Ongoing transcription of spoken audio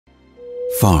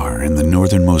Far in the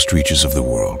northernmost reaches of the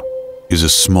world is a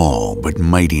small but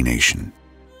mighty nation.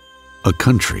 A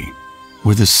country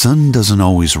where the sun doesn't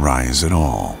always rise at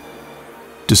all.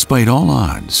 Despite all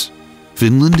odds,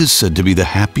 Finland is said to be the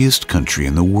happiest country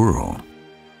in the world.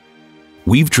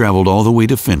 We've traveled all the way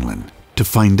to Finland to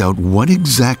find out what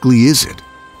exactly is it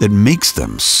that makes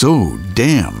them so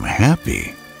damn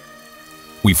happy.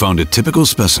 We found a typical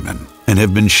specimen and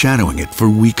have been shadowing it for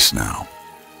weeks now.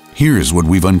 Here's what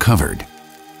we've uncovered.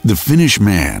 The Finnish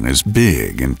man is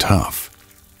big and tough,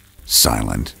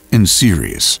 silent and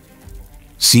serious,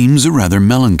 seems a rather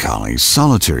melancholy,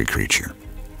 solitary creature,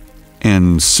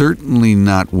 and certainly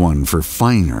not one for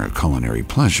finer culinary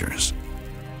pleasures.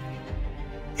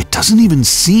 It doesn't even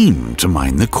seem to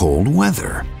mind the cold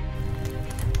weather.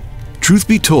 Truth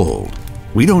be told,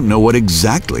 we don't know what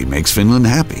exactly makes Finland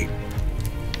happy,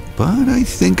 but I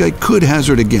think I could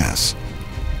hazard a guess.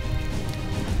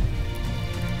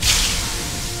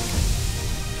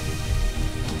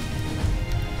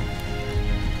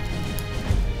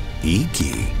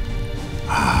 IKI.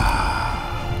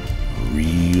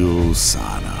 Real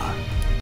sauna.